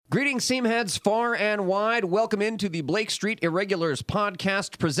Greetings, Seamheads far and wide. Welcome into the Blake Street Irregulars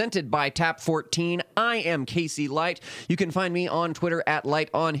podcast presented by Tap 14. I am Casey Light. You can find me on Twitter at Light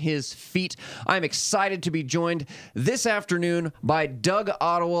on His Feet. I'm excited to be joined this afternoon by Doug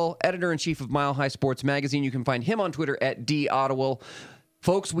Ottewell, editor-in-chief of Mile High Sports Magazine. You can find him on Twitter at DOttewell.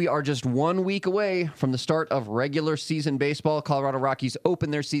 Folks, we are just 1 week away from the start of regular season baseball. Colorado Rockies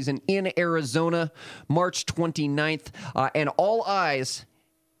open their season in Arizona, March 29th, and all eyes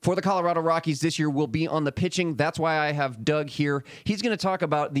for the Colorado Rockies this year will be on the pitching. That's why I have Doug here. He's going to talk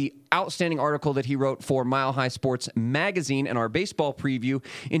about the outstanding article that he wrote for Mile High Sports Magazine and our baseball preview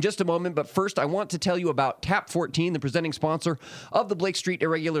in just a moment. But first, I want to tell you about Tap 14, the presenting sponsor of the Blake Street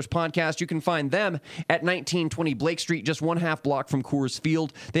Irregulars podcast. You can find them at 1920 Blake Street, just one half block from Coors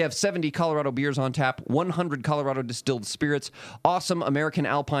Field. They have 70 Colorado beers on tap, 100 Colorado distilled spirits, awesome American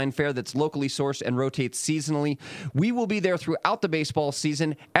Alpine fare that's locally sourced and rotates seasonally. We will be there throughout the baseball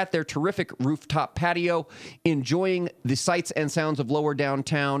season at their terrific rooftop patio, enjoying the sights and sounds of lower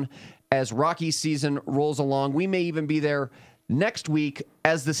downtown as Rocky season rolls along. We may even be there next week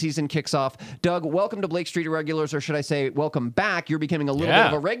as the season kicks off. Doug, welcome to Blake Street Irregulars, or should I say welcome back. You're becoming a little bit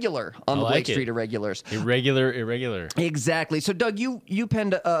of a regular on the Blake Street Irregulars. Irregular. Exactly. So, Doug, you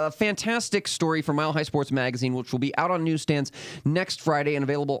penned a fantastic story for Mile High Sports Magazine, which will be out on newsstands next Friday and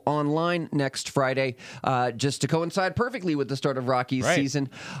available online next Friday, just to coincide perfectly with the start of Rockies season.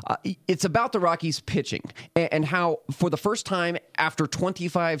 It's about the Rockies pitching and how, for the first time after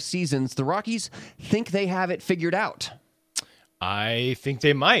 25 seasons, the Rockies think they have it figured out. I think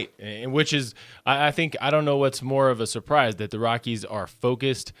they might, which is, I think, I don't know what's more of a surprise, that the Rockies are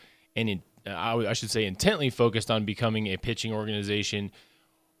focused and I should say intently focused on becoming a pitching organization,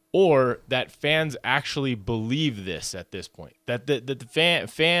 or that fans actually believe this at this point, that the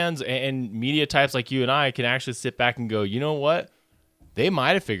fans and media types like you and I can actually sit back and go, you know what? They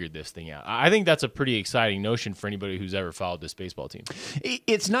might have figured this thing out. I think that's a pretty exciting notion for anybody who's ever followed this baseball team.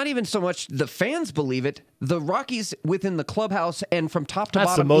 It's not even so much the fans believe it. The Rockies within the clubhouse and from top to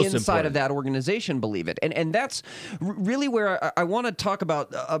bottom inside of that organization believe it. And that's really where I want to talk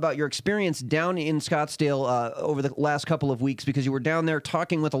about your experience down in Scottsdale over the last couple of weeks, because you were down there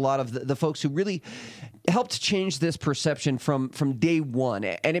talking with a lot of the folks who really helped change this perception from day one.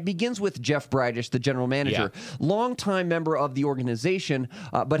 And it begins with Jeff Breidish, the general manager, longtime member of the organization,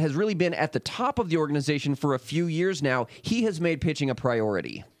 but has really been at the top of the organization for a few years now. He has made pitching a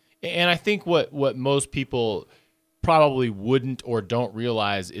priority. And I think what most people probably wouldn't or don't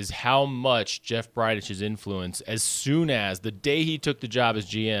realize is how much Jeff Breidish's influence, as soon as the day he took the job as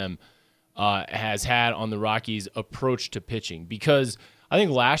GM, has had on the Rockies' approach to pitching. Because I think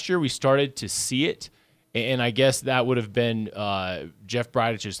last year we started to see it, and I guess that would have been Jeff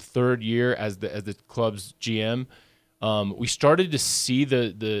Breidish's third year as the club's GM. We started to see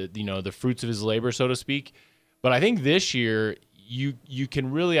the fruits of his labor, so to speak. But I think this year you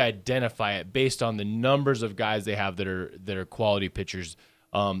can really identify it based on the numbers of guys they have that are quality pitchers,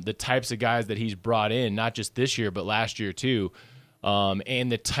 the types of guys that he's brought in, not just this year but last year too,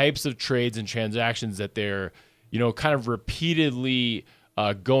 and the types of trades and transactions that they're kind of repeatedly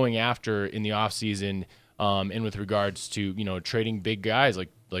going after in the offseason. And with regards to, trading big guys like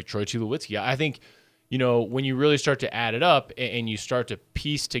Troy Tulowitzki, I think, when you really start to add it up and you start to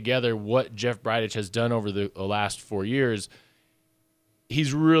piece together what Jeff Breidish has done over the last 4 years,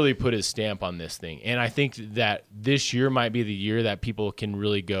 he's really put his stamp on this thing. And I think that this year might be the year that people can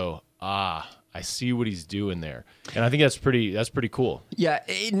really go, I see what he's doing there. And I think that's pretty cool. Yeah,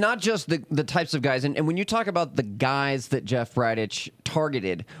 not just the types of guys. And when you talk about the guys that Jeff Breidish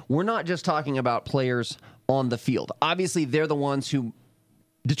targeted, we're not just talking about players on the field. Obviously, they're the ones who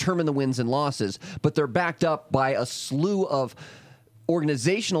determine the wins and losses, but they're backed up by a slew of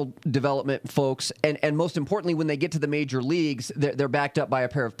organizational development folks, and most importantly, when they get to the major leagues, they're backed up by a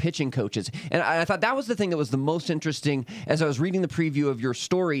pair of pitching coaches. And I thought that was the thing that was the most interesting as I was reading the preview of your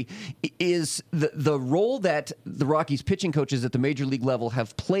story, is the role that the Rockies pitching coaches at the major league level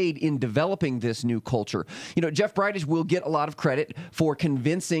have played in developing this new culture. Jeff Breidish will get a lot of credit for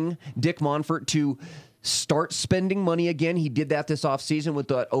convincing Dick Monfort to start spending money again. He did that this offseason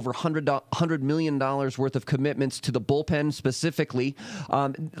with over $100 million worth of commitments to the bullpen specifically.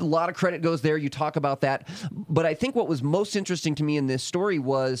 A lot of credit goes there. You talk about that. But I think what was most interesting to me in this story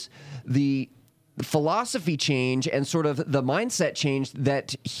was the philosophy change and sort of the mindset change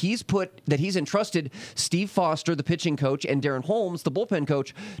that he's entrusted Steve Foster, the pitching coach, and Darren Holmes, the bullpen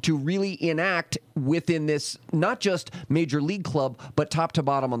coach, to really enact within this not just major league club, but top to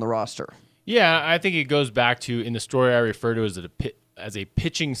bottom on the roster. Yeah, I think it goes back to, in the story I refer to as a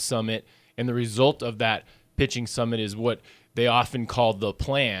pitching summit, and the result of that pitching summit is what they often call the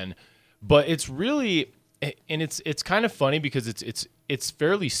plan. But it's really, and it's kind of funny because it's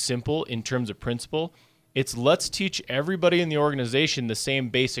fairly simple in terms of principle. It's let's teach everybody in the organization the same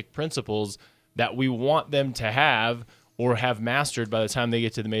basic principles that we want them to have or have mastered by the time they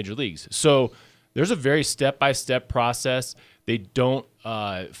get to the major leagues. So there's a very step-by-step process. They don't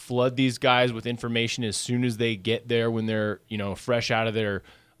flood these guys with information as soon as they get there when they're, fresh out of their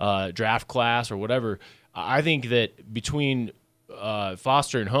draft class or whatever. I think that between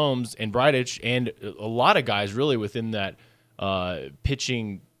Foster and Holmes and Bridich and a lot of guys really within that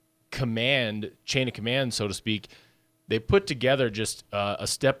pitching chain of command, so to speak, they put together just a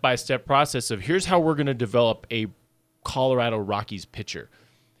step-by-step process of here's how we're going to develop a Colorado Rockies pitcher.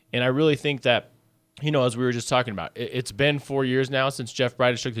 And I really think that, as we were just talking about, it's been 4 years now since Jeff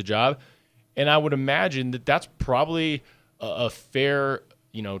Bridich took the job, and I would imagine that that's probably a fair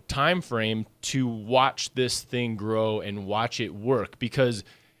time frame to watch this thing grow and watch it work. Because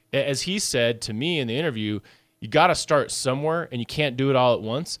as he said to me in the interview, you got to start somewhere and you can't do it all at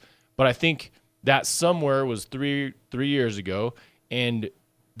once. But I think that somewhere was three years ago, and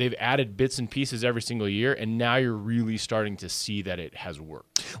they've added bits and pieces every single year, and now you're really starting to see that it has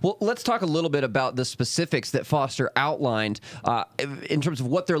worked. Well, let's talk a little bit about the specifics that Foster outlined in terms of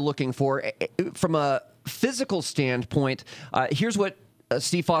what they're looking for. From a physical standpoint, here's what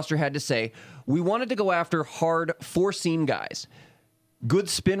Steve Foster had to say. We wanted to go after hard four-seam guys. Good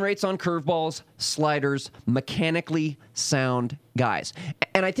spin rates on curveballs, sliders, mechanically sound guys.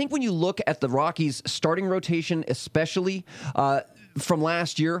 And I think when you look at the Rockies' starting rotation, especially from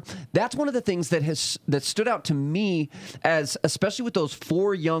last year, that's one of the things that stood out to me, as especially with those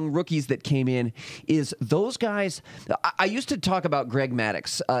four young rookies that came in, is those guys. I used to talk about Greg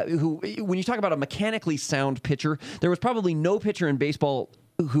Maddux, who, when you talk about a mechanically sound pitcher, there was probably no pitcher in baseball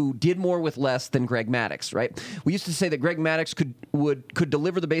who did more with less than Greg Maddux, right? We used to say that Greg Maddux could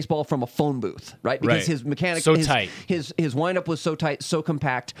deliver the baseball from a phone booth, right? Because his mechanics, tight. His windup was so tight, so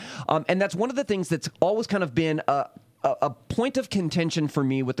compact, and that's one of the things that's always kind of been a point of contention for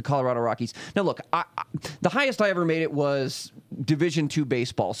me with the Colorado Rockies. Now, look, the highest I ever made it was Division II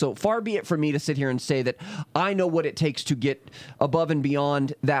baseball. So far be it from me to sit here and say that I know what it takes to get above and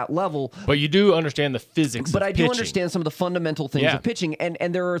beyond that level. But you do understand the physics But of I pitching. do understand some of the fundamental things of pitching.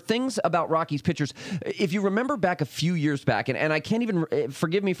 And there are things about Rockies pitchers. If you remember back a few years back, and I can't even,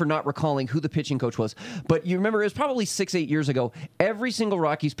 forgive me for not recalling who the pitching coach was, but you remember it was probably 6-8 years ago, every single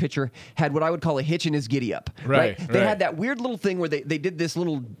Rockies pitcher had what I would call a hitch in his giddy-up. Right? They had that weird little thing where they did this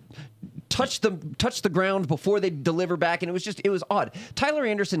little touch the ground before they deliver back, and it was odd. Tyler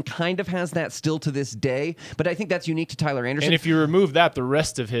Anderson kind of has that still to this day, but I think that's unique to Tyler Anderson. And if you remove that, the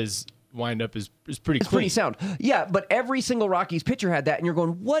rest of his windup is pretty clean. It's pretty sound. Yeah, but every single Rockies pitcher had that, and you're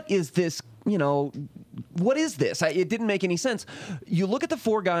going, what is this? What is this? It didn't make any sense. You look at the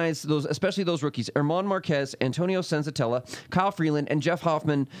four guys, especially those rookies, Herman Marquez, Antonio Senzatella, Kyle Freeland, and Jeff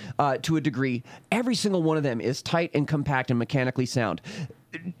Hoffman, to a degree. Every single one of them is tight and compact and mechanically sound.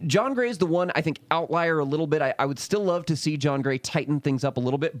 John Gray is the one, I think, outlier a little bit. I would still love to see John Gray tighten things up a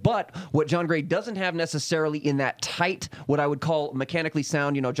little bit, but what John Gray doesn't have necessarily in that tight, what I would call mechanically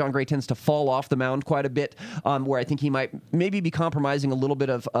sound, John Gray tends to fall off the mound quite a bit, where I think he might maybe be compromising a little bit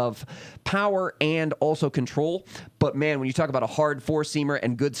of power and also control. But man, when you talk about a hard four-seamer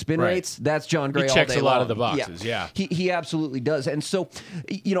and good spin rates, that's John Gray all day long. He checks a lot of the boxes, yeah. He absolutely does. And so,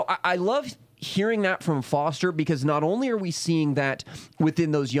 I love hearing that from Foster, because not only are we seeing that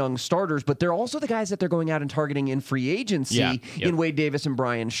within those young starters, but they're also the guys that they're going out and targeting in free agency in Wade Davis and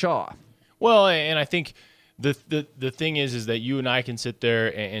Brian Shaw. Well, and I think the thing is that you and I can sit there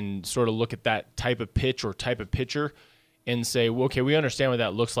and sort of look at that type of pitch or type of pitcher and say, well, okay, we understand what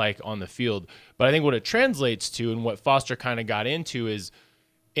that looks like on the field. But I think what it translates to and what Foster kind of got into is,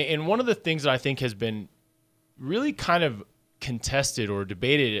 and one of the things that I think has been really kind of contested or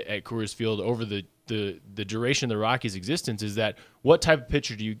debated at Coors Field over the duration of the Rockies' existence, is that what type of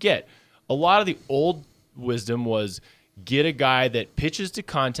pitcher do you get? A lot of the old wisdom was get a guy that pitches to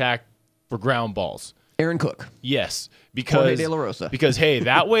contact for ground balls. Aaron Cook. Yes, Jorge De La Rosa. because hey,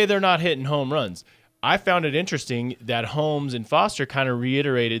 that way they're not hitting home runs. I found it interesting that Holmes and Foster kind of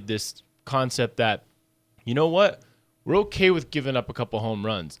reiterated this concept that, you know what, we're okay with giving up a couple home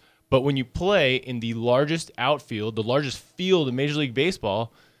runs. But when you play in the largest outfield, the largest field in Major League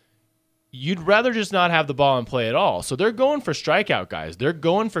Baseball, you'd rather just not have the ball and play at all. So they're going for strikeout guys. They're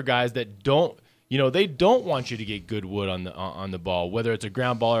going for guys that don't, they don't want you to get good wood on the ball, whether it's a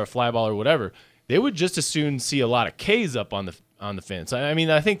ground ball or a fly ball or whatever. They would just as soon see a lot of Ks up on the fence. I mean,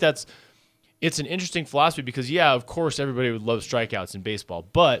 I think it's an interesting philosophy because, yeah, of course, everybody would love strikeouts in baseball,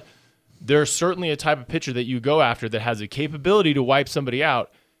 but there's certainly a type of pitcher that you go after that has a capability to wipe somebody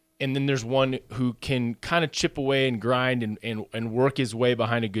out, and then there's one who can kind of chip away and grind and work his way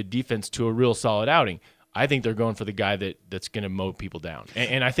behind a good defense to a real solid outing. I think they're going for the guy that's going to mow people down,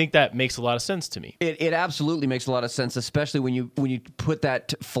 and I think that makes a lot of sense to me. It absolutely makes a lot of sense, especially when you put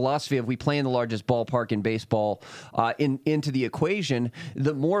that philosophy of we play in the largest ballpark in baseball into the equation.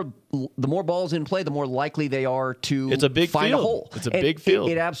 The more balls in play, the more likely they are to it's a big find field. a hole. It's a big field.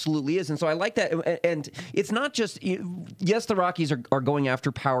 It absolutely is, and so I like that. And it's not just yes, the Rockies are going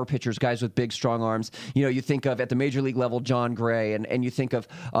after power pitchers, guys with big, strong arms. You think of at the major league level, John Gray, and you think of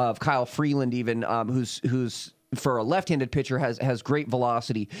Kyle Freeland, even who's for a left-handed pitcher has great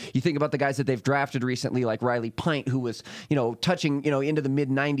velocity. You think about the guys that they've drafted recently, like Riley Pint, who was touching into the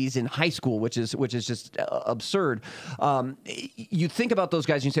mid-90s in high school, which is just absurd. You think about those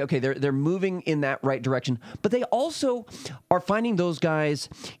guys and you say, okay, they're moving in that right direction, but they also are finding those guys,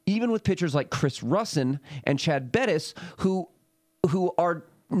 even with pitchers like Chris Russin and Chad Bettis, who are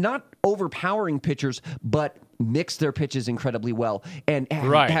not overpowering pitchers, but mix their pitches incredibly well and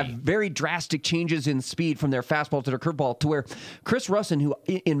have very drastic changes in speed from their fastball to their curveball, to where Chris Russin, who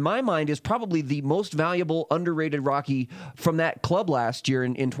in my mind is probably the most valuable underrated Rocky from that club last year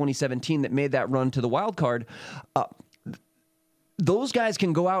in 2017 that made that run to the wild card, those guys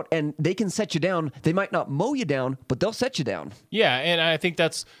can go out and they can set you down. They might not mow you down, but they'll set you down. Yeah, and I think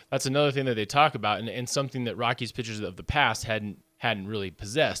that's another thing that they talk about, and something that Rockies pitchers of the past hadn't really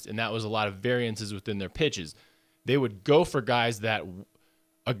possessed, and that was a lot of variances within their pitches. They would go for guy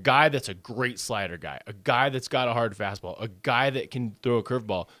that's a great slider guy, a guy that's got a hard fastball, a guy that can throw a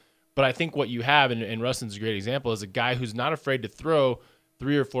curveball. But I think what you have, and Rustin's a great example, is a guy who's not afraid to throw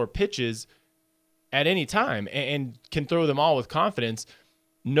 3 or 4 pitches at any time and can throw them all with confidence,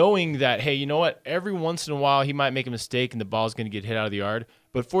 knowing that, hey, you know what? Every once in a while he might make a mistake and the ball's going to get hit out of the yard.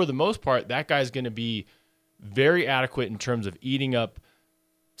 But for the most part, that guy's going to be very adequate in terms of eating up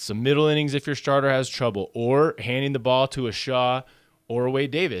some middle innings if your starter has trouble, or handing the ball to a Shaw or a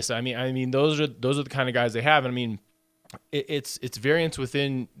Wade Davis. I mean, those are the kind of guys they have. And I mean, it's variance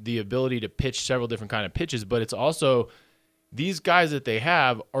within the ability to pitch several different kind of pitches, but it's also these guys that they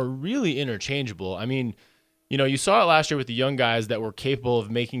have are really interchangeable. I mean, you saw it last year with the young guys that were capable of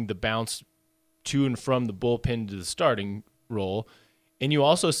making the bounce to and from the bullpen to the starting role, and you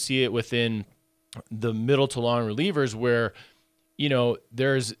also see it within the middle to long relievers where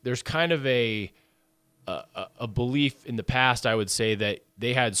there's kind of a belief in the past, I would say, that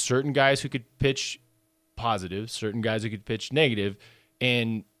they had certain guys who could pitch positive, certain guys who could pitch negative,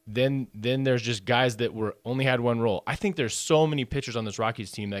 and then there's just guys that only had one role. I think there's so many pitchers on this Rockies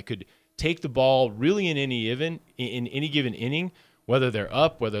team that could take the ball really in any given inning, whether they're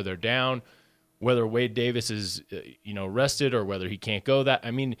up, whether they're down, whether Wade Davis is rested or whether he can't go. That,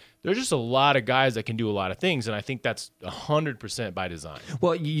 I mean, there's just a lot of guys that can do a lot of things, and I think that's 100% by design.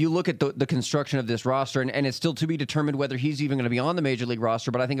 Well, you look at the construction of this roster, and it's still to be determined whether he's even going to be on the Major League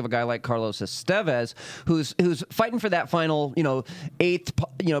roster, but I think of a guy like Carlos Estevez, who's fighting for that final, eighth,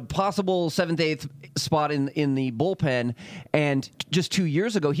 possible 7th, 8th spot in the bullpen, and just 2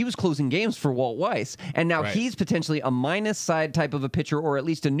 years ago, he was closing games for Walt Weiss, and now he's potentially a minus side type of a pitcher, or at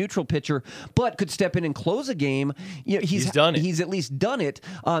least a neutral pitcher, but could step in and close a game. He's done it. He's at least done it,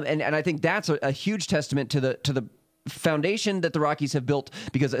 and I think that's a huge testament to the foundation that the Rockies have built,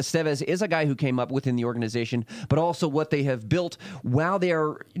 because Estevez is a guy who came up within the organization, but also what they have built while they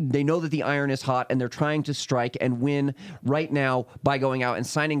know that the iron is hot and they're trying to strike and win right now by going out and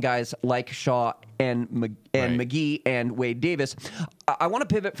signing guys like Shaw and McGee and Wade Davis. I want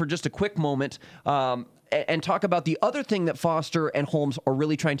to pivot for just a quick moment and talk about the other thing that Foster and Holmes are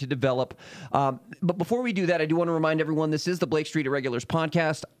really trying to develop. But before we do that, I do want to remind everyone, this is the Blake Street Irregulars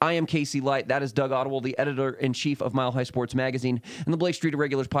podcast. I am Casey Light. That is Doug Otterwell, the editor-in-chief of Mile High Sports Magazine. And the Blake Street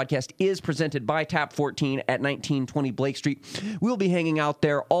Irregulars podcast is presented by Tap 14 at 1920 Blake Street. We'll be hanging out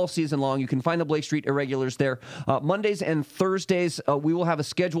there all season long. You can find the Blake Street Irregulars there. Mondays and Thursdays, we will have a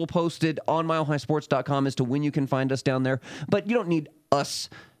schedule posted on milehighsports.com as to when you can find us down there. But you don't need us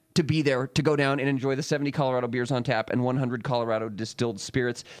to be there to go down and enjoy the 70 Colorado beers on tap and 100 Colorado distilled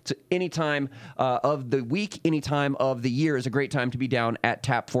spirits. So any time of the week, any time of the year is a great time to be down at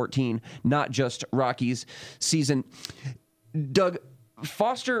Tap 14, not just Rockies season. Doug,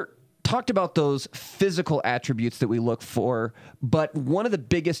 Foster talked about those physical attributes that we look for, but one of the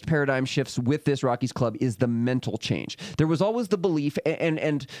biggest paradigm shifts with this Rockies club is the mental change. There was always the belief,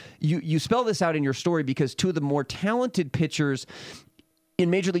 and you spell this out in your story, because two of the more talented pitchers in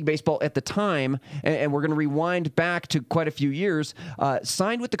Major League Baseball at the time, and we're going to rewind back to quite a few years,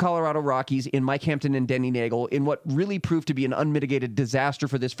 signed with the Colorado Rockies in Mike Hampton and Denny Nagel in what really proved to be an unmitigated disaster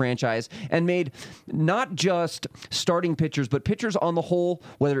for this franchise, and made not just starting pitchers, but pitchers on the whole,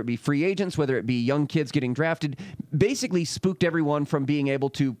 whether it be free agents, whether it be young kids getting drafted, basically spooked everyone from being able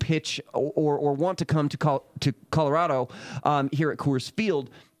to pitch or want to come to Colorado here at Coors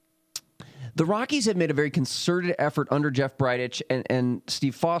Field. The Rockies have made a very concerted effort under Jeff Bridich, and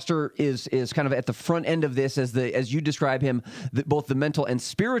Steve Foster is kind of at the front end of this as you describe him, both the mental and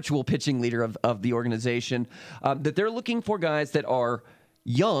spiritual pitching leader of the organization, that they're looking for guys that are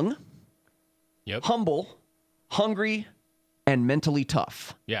young, humble, hungry, and mentally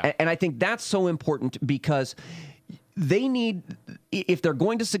tough. Yeah. And I think that's so important because they need, if they're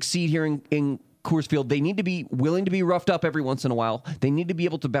going to succeed here in Coors Field, they need to be willing to be roughed up every once in a while. They need to be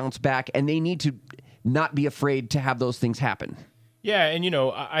able to bounce back, and they need to not be afraid to have those things happen. Yeah, and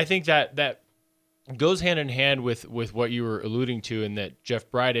I think that goes hand in hand with what you were alluding to, in that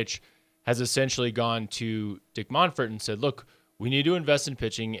Jeff Bridich has essentially gone to Dick Monfort and said, look, we need to invest in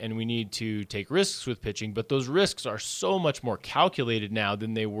pitching and we need to take risks with pitching, but those risks are so much more calculated now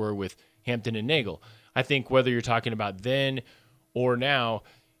than they were with Hampton and Nagel. I think whether you're talking about then or now,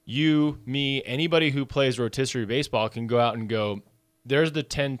 you, me, anybody who plays rotisserie baseball can go out and go, there's the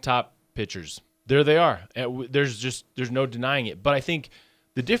 10 top pitchers. There they are. There's no denying it. But I think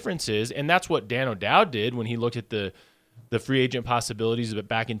the difference is, and that's what Dan O'Dowd did when he looked at the free agent possibilities of it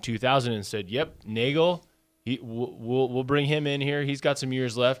back in 2000 and said, yep, Nagel, we'll bring him in here. He's got some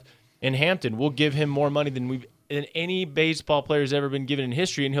years left. And Hampton, we'll give him more money than any baseball player has ever been given in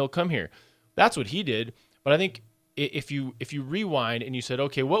history, and he'll come here. That's what he did. But I think if you rewind and you said,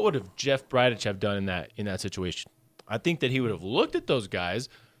 okay, what would have Jeff Bridich have done in that situation? I think that he would have looked at those guys,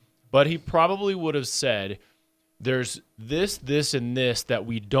 but he probably would have said, there's this, and this that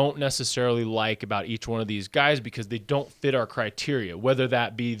we don't necessarily like about each one of these guys because they don't fit our criteria, whether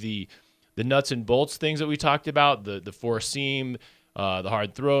that be the nuts and bolts things that we talked about, the four seam, the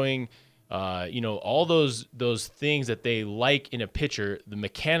hard throwing, all those things that they like in a pitcher, the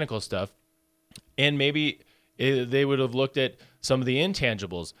mechanical stuff, and maybe they would have looked at some of the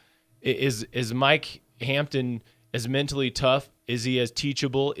intangibles. Is Mike Hampton as mentally tough? Is he as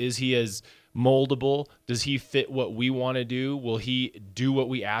teachable? Is he as moldable? Does he fit what we want to do? Will he do what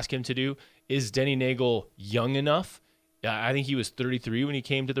we ask him to do? Is Denny Nagel young enough? I think he was 33 when he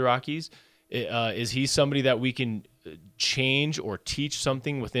came to the Rockies. Is he somebody that we can change or teach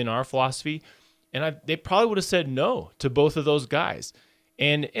something within our philosophy? And they probably would have said no to both of those guys.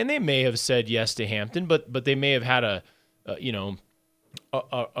 And they may have said yes to Hampton, but they may have had a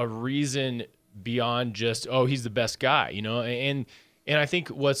reason beyond just, oh, he's the best guy, And I think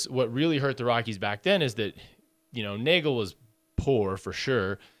what really hurt the Rockies back then is that, Nagel was poor for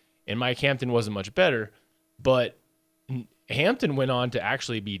sure, and Mike Hampton wasn't much better, but Hampton went on to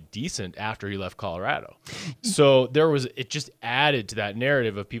actually be decent after he left Colorado. So it just added to that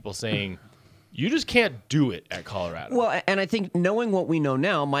narrative of people saying, you just can't do it at Colorado. Well, and I think knowing what we know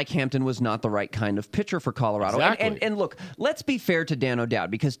now, Mike Hampton was not the right kind of pitcher for Colorado. Exactly. And look, let's be fair to Dan O'Dowd,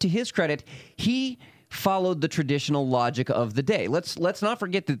 because to his credit, he followed the traditional logic of the day. Let's not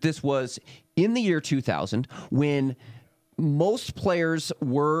forget that this was in the year 2000 when most players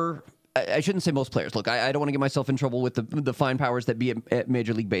were... I shouldn't say most players. Look, I don't want to get myself in trouble with the fine powers that be at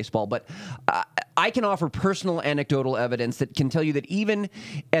Major League Baseball, but I can offer personal anecdotal evidence that can tell you that even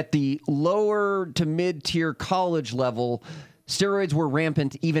at the lower to mid-tier college level, steroids were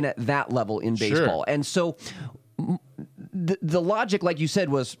rampant even at that level in baseball. Sure. And so the logic, like you said,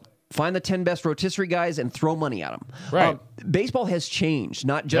 was find the 10 best rotisserie guys and throw money at them. Right. Baseball has changed,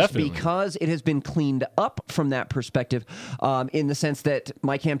 not just Definitely. because it has been cleaned up from that perspective, in the sense that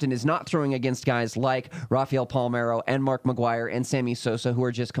Mike Hampton is not throwing against guys like Rafael Palmeiro and Mark McGwire and Sammy Sosa, who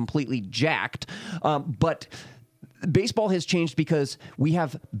are just completely jacked. But baseball has changed because we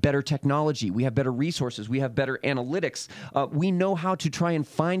have better technology, we have better resources, we have better analytics. We know how to try and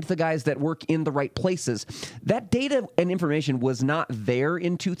find the guys that work in the right places. That data and information was not there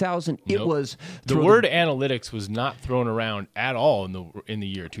in 2000. Nope. It was the word analytics was not thrown around at all in the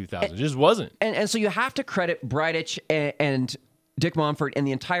year 2000. It just wasn't. And so you have to credit Bridich and Dick Monfort and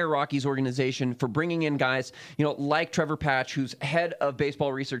the entire Rockies organization for bringing in guys, like Trevor Patch, who's head of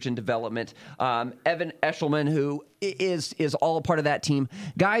baseball research and development, Evan Eshelman, who is all a part of that team,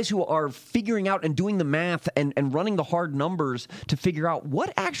 guys who are figuring out and doing the math and running the hard numbers to figure out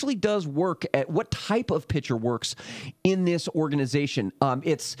what actually does work, at what type of pitcher works in this organization.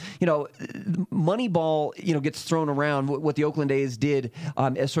 It's, Moneyball, gets thrown around, what the Oakland A's did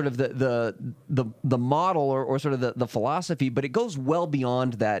as sort of the model or sort of the philosophy, but it goes goes well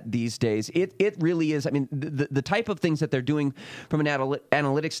beyond that these days. It really is. I mean, the type of things that they're doing from an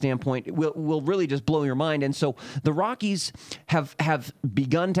analytics standpoint will really just blow your mind. And so the Rockies have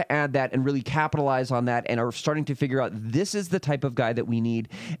begun to add that and really capitalize on that, and are starting to figure out this is the type of guy that we need,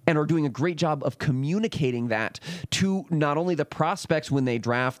 and are doing a great job of communicating that to not only the prospects when they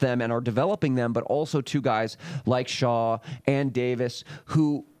draft them and are developing them, but also to guys like Shaw and Davis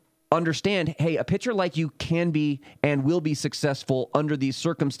who understand, hey, a pitcher like you can be and will be successful under these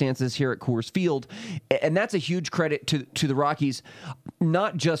circumstances here at Coors Field. And that's a huge credit to the Rockies,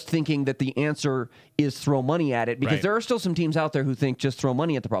 not just thinking that the answer is throw money at it, because right. there are still some teams out there who think just throw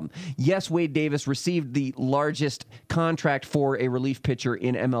money at the problem. Yes, Wade Davis received the largest contract for a relief pitcher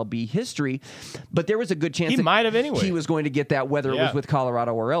in MLB history, but there was a good chance he might have anyway. He was going to get that, whether it was with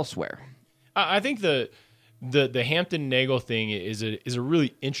Colorado or elsewhere. I think the Hampton Nagel thing is a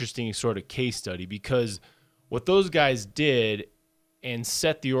really interesting sort of case study, because what those guys did and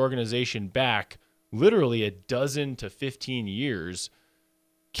set the organization back literally a dozen to 15 years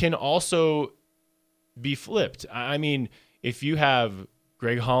can also be flipped. I mean, if you have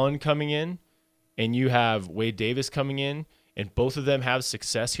Greg Holland coming in and you have Wade Davis coming in, and both of them have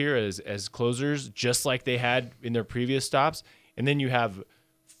success here as closers, just like they had in their previous stops, and then you have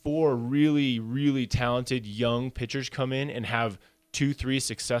 4 really, really talented young pitchers come in and have 2-3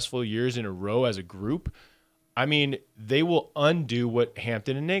 successful years in a row as a group, I mean, they will undo what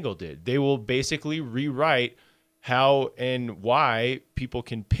Hampton and Nagel did. They will basically rewrite how and why people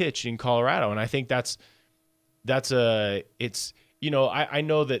can pitch in Colorado. And I think I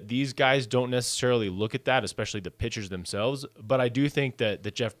know that these guys don't necessarily look at that, especially the pitchers themselves, but I do think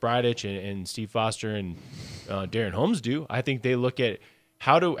that Jeff Bridich and Steve Foster and Darren Holmes do. I think they look at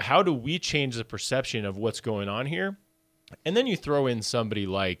how do we change the perception of what's going on here? And then you throw in somebody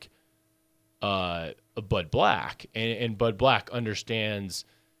like a Bud Black, and Bud Black understands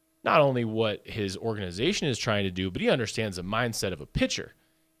not only what his organization is trying to do, but he understands the mindset of a pitcher.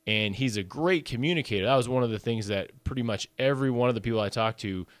 And he's a great communicator. That was one of the things that pretty much every one of the people I talked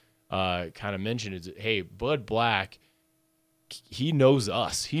to kind of mentioned is, hey, Bud Black, he knows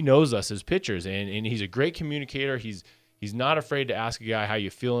us. He knows us as pitchers, and he's a great communicator. He's not afraid to ask a guy how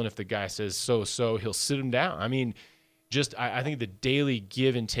you feeling. If the guy says so, he'll sit him down. I mean, I think the daily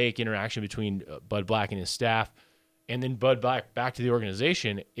give and take interaction between Bud Black and his staff, and then Bud Black back to the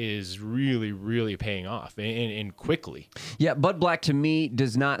organization, is really, really paying off, and quickly. Yeah, Bud Black to me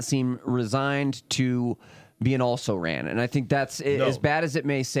does not seem resigned to be an also-ran, and I think that's as bad as it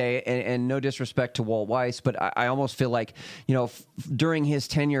may say, and no disrespect to Walt Weiss, but I almost feel like, during his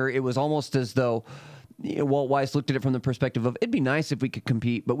tenure, it was almost as though Walt Weiss looked at it from the perspective of, it'd be nice if we could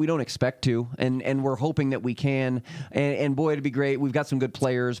compete, but we don't expect to, and we're hoping that we can, and boy, it'd be great. We've got some good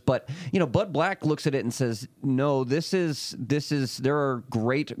players, but Bud Black looks at it and says, no, this is there are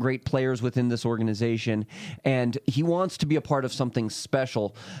great players within this organization, and he wants to be a part of something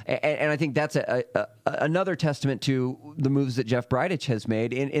special, and I think that's another testament to the moves that Jeff Bridich has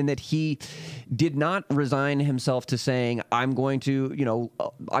made, in that he did not resign himself to saying, I'm going to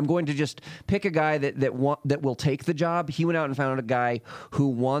just pick a guy that will take the job. He went out and found a guy who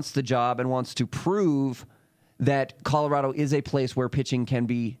wants the job and wants to prove that Colorado is a place where pitching can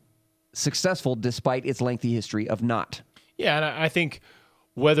be successful despite its lengthy history of not. Yeah, and I think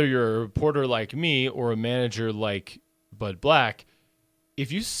whether you're a reporter like me or a manager like Bud Black,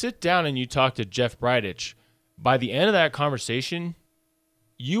 if you sit down and you talk to Jeff Bridich, by the end of that conversation,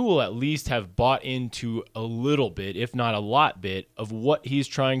 you will at least have bought into a little bit, if not a lot bit, of what he's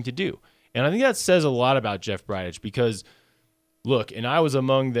trying to do. And I think that says a lot about Jeff Bridich, because, look, and I was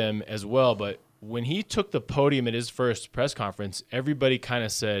among them as well, but when he took the podium at his first press conference, everybody kind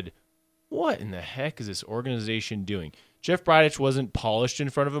of said, what in the heck is this organization doing? Jeff Bridich wasn't polished in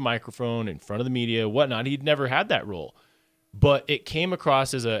front of a microphone, in front of the media, whatnot. He'd never had that role. But it came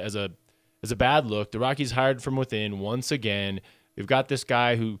across as a bad look. The Rockies hired from within once again. They've got this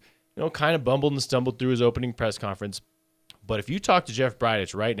guy who kind of bumbled and stumbled through his opening press conference. But if you talk to Jeff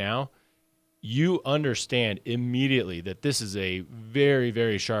Bridich right now, you understand immediately that this is a very,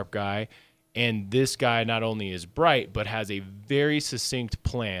 very sharp guy, and this guy not only is bright, but has a very succinct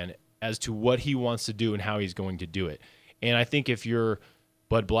plan as to what he wants to do and how he's going to do it. And I think if you're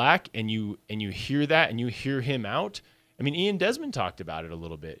Bud Black and you hear that and you hear him out, I mean, Ian Desmond talked about it a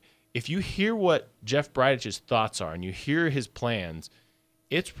little bit. If you hear what Jeff Bridich's thoughts are and you hear his plans,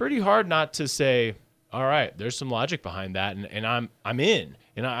 it's pretty hard not to say, all right, there's some logic behind that, and I'm in.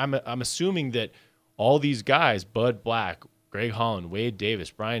 And I'm assuming that all these guys, Bud Black, Greg Holland, Wade Davis,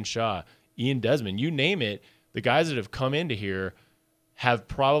 Brian Shaw, Ian Desmond, you name it, the guys that have come into here have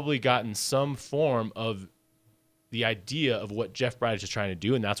probably gotten some form of the idea of what Jeff Bridich is trying to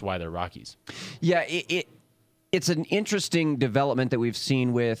do, and that's why they're Rockies. Yeah, it's an interesting development that we've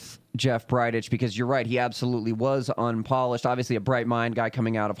seen with Jeff Bridich, because you're right, he absolutely was unpolished. Obviously, a bright mind guy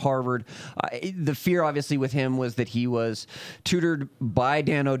coming out of Harvard. The fear, obviously, with him was that he was tutored by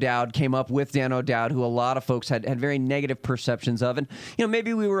Dan O'Dowd, came up with Dan O'Dowd, who a lot of folks had very negative perceptions of. And,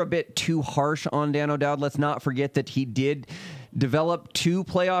 maybe we were a bit too harsh on Dan O'Dowd. Let's not forget that he did develop 2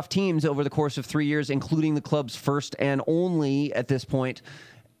 playoff teams over the course of 3 years, including the club's first and only, at this point,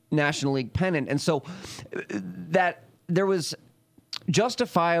 National League pennant. And so that there was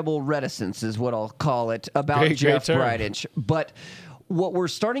justifiable reticence, is what I'll call it, about Jeff Bridich. But what we're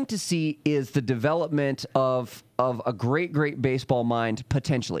starting to see is the development of a great baseball mind,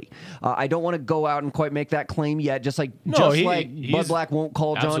 potentially. I don't want to go out and quite make that claim yet, just like Bud Black won't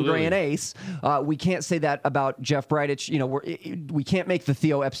call John Gray an ace. We can't say that about Jeff Bridich. We can't make the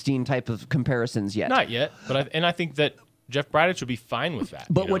Theo Epstein type of comparisons yet. Not yet, but I think that Jeff Bridich would be fine with that.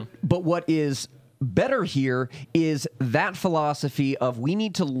 But what is better here is that philosophy of we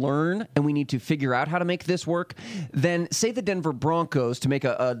need to learn and we need to figure out how to make this work, then say the Denver Broncos, to make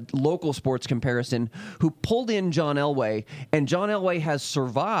a local sports comparison, who pulled in John Elway, and John Elway has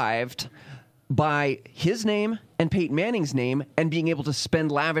survived by his name and Peyton Manning's name and being able to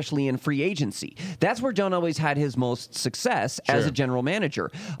spend lavishly in free agency. That's where John Elway's had his most success as a general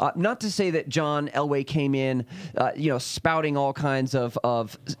manager. Not to say that John Elway came in, spouting all kinds of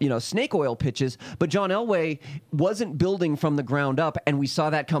snake oil pitches, but John Elway wasn't building from the ground up, and we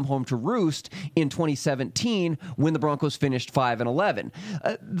saw that come home to roost in 2017 when the Broncos finished 5-11.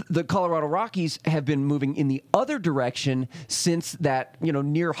 The Colorado Rockies have been moving in the other direction since that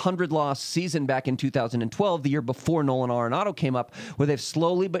near 100-loss season back in 2012, the year before Nolan Arenado came up, where they've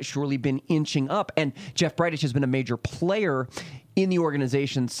slowly but surely been inching up. And Jeff Bridich has been a major player in the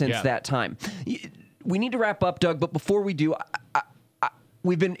organization since that time. We need to wrap up, Doug, but before we do,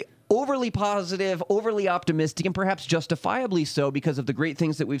 we've been overly positive, overly optimistic, and perhaps justifiably so because of the great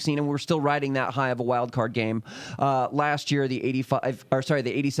things that we've seen, and we're still riding that high of a wild card game. Last year, the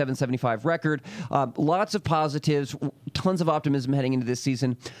 87-75 record. Lots of positives, tons of optimism heading into this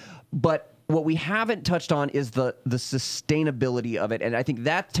season. But what we haven't touched on is the sustainability of it, and I think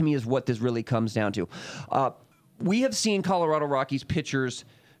that, to me, is what this really comes down to. We have seen Colorado Rockies pitchers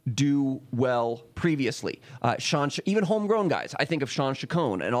do well previously. Even homegrown guys. I think of Sean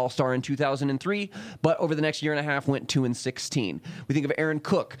Chacon, an all-star in 2003, but over the next year and a half went 2-16. We think of Aaron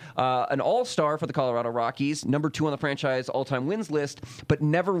Cook, an all-star for the Colorado Rockies, number 2 on the franchise all-time wins list, but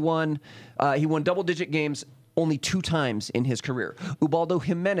never won. He won double-digit games only 2 times in his career. Ubaldo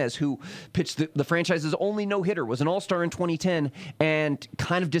Jimenez, who pitched the franchise's only no-hitter, was an all-star in 2010 and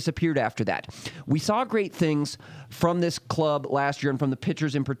kind of disappeared after that. We saw great things from this club last year and from the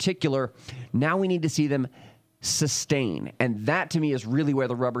pitchers in particular. Now we need to see them sustain. And that, to me, is really where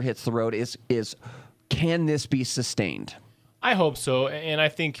the rubber hits the road, is can this be sustained? I hope so. And I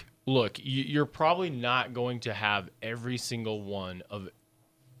think, look, you're probably not going to have every single one of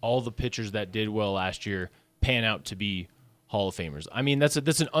all the pitchers that did well last year pan out to be Hall of Famers. I mean, that's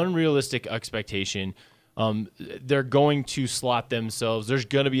an unrealistic expectation. They're going to slot themselves. There's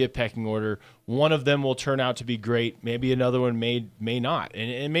going to be a pecking order. One of them will turn out to be great. Maybe another one may not.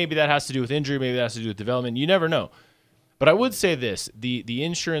 And maybe that has to do with injury. Maybe that has to do with development. You never know. But I would say this. The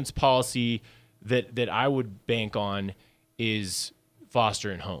insurance policy that I would bank on is Foster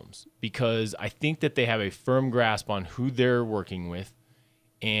and Holmes, because I think that they have a firm grasp on who they're working with,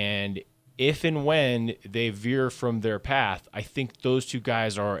 and if and when they veer from their path, I think those 2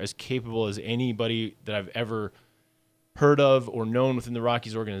 guys are as capable as anybody that I've ever heard of or known within the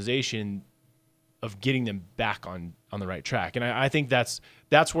Rockies organization of getting them back on the right track. And I think that's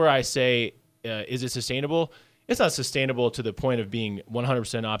where I say, is it sustainable? It's not sustainable to the point of being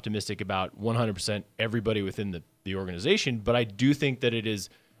 100% optimistic about 100% everybody within the organization, but I do think that it is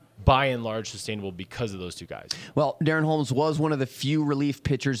by and large sustainable because of those 2 guys. Well, Darren Holmes was one of the few relief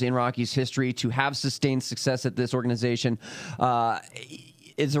pitchers in Rockies history to have sustained success at this organization.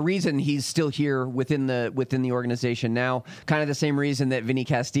 Is a reason he's still here within the organization now. Kind of the same reason that Vinny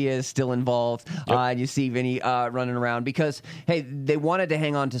Castilla is still involved. Yep. You see Vinny running around because, hey, they wanted to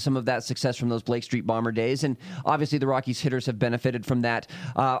hang on to some of that success from those Blake Street Bomber days, and obviously the Rockies hitters have benefited from that.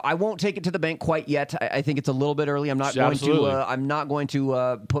 I won't take it to the bank quite yet. I think it's a little bit early. I'm not going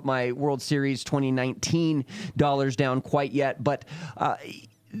to put my World Series 2019 dollars down quite yet, but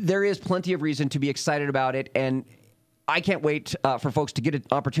there is plenty of reason to be excited about it, and I can't wait for folks to get an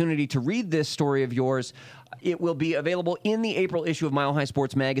opportunity to read this story of yours. It will be available in the April issue of Mile High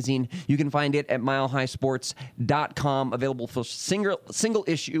Sports Magazine. You can find it at milehighsports.com, available for single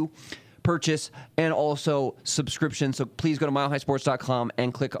issue. purchase and also subscription. So please go to milehighsports.com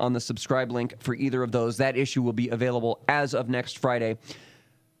and click on the subscribe link for either of those. That issue will be available as of next Friday.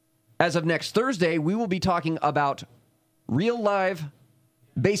 As of next Thursday, we will be talking about real live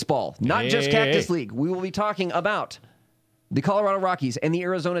baseball, not just Cactus League. We will be talking about the Colorado Rockies and the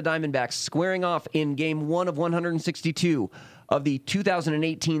Arizona Diamondbacks squaring off in Game 1 of 162 of the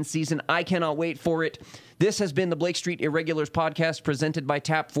 2018 season. I cannot wait for it. This has been the Blake Street Irregulars podcast presented by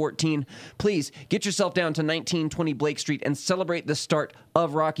Tap 14. Please get yourself down to 1920 Blake Street and celebrate the start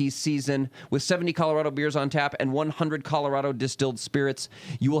of Rockies season with 70 Colorado beers on tap and 100 Colorado distilled spirits.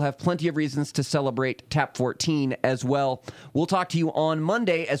 You will have plenty of reasons to celebrate Tap 14 as well. We'll talk to you on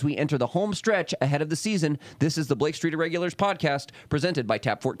Monday as we enter the home stretch ahead of the season. This is the Blake Street Irregulars podcast presented by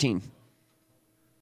Tap 14.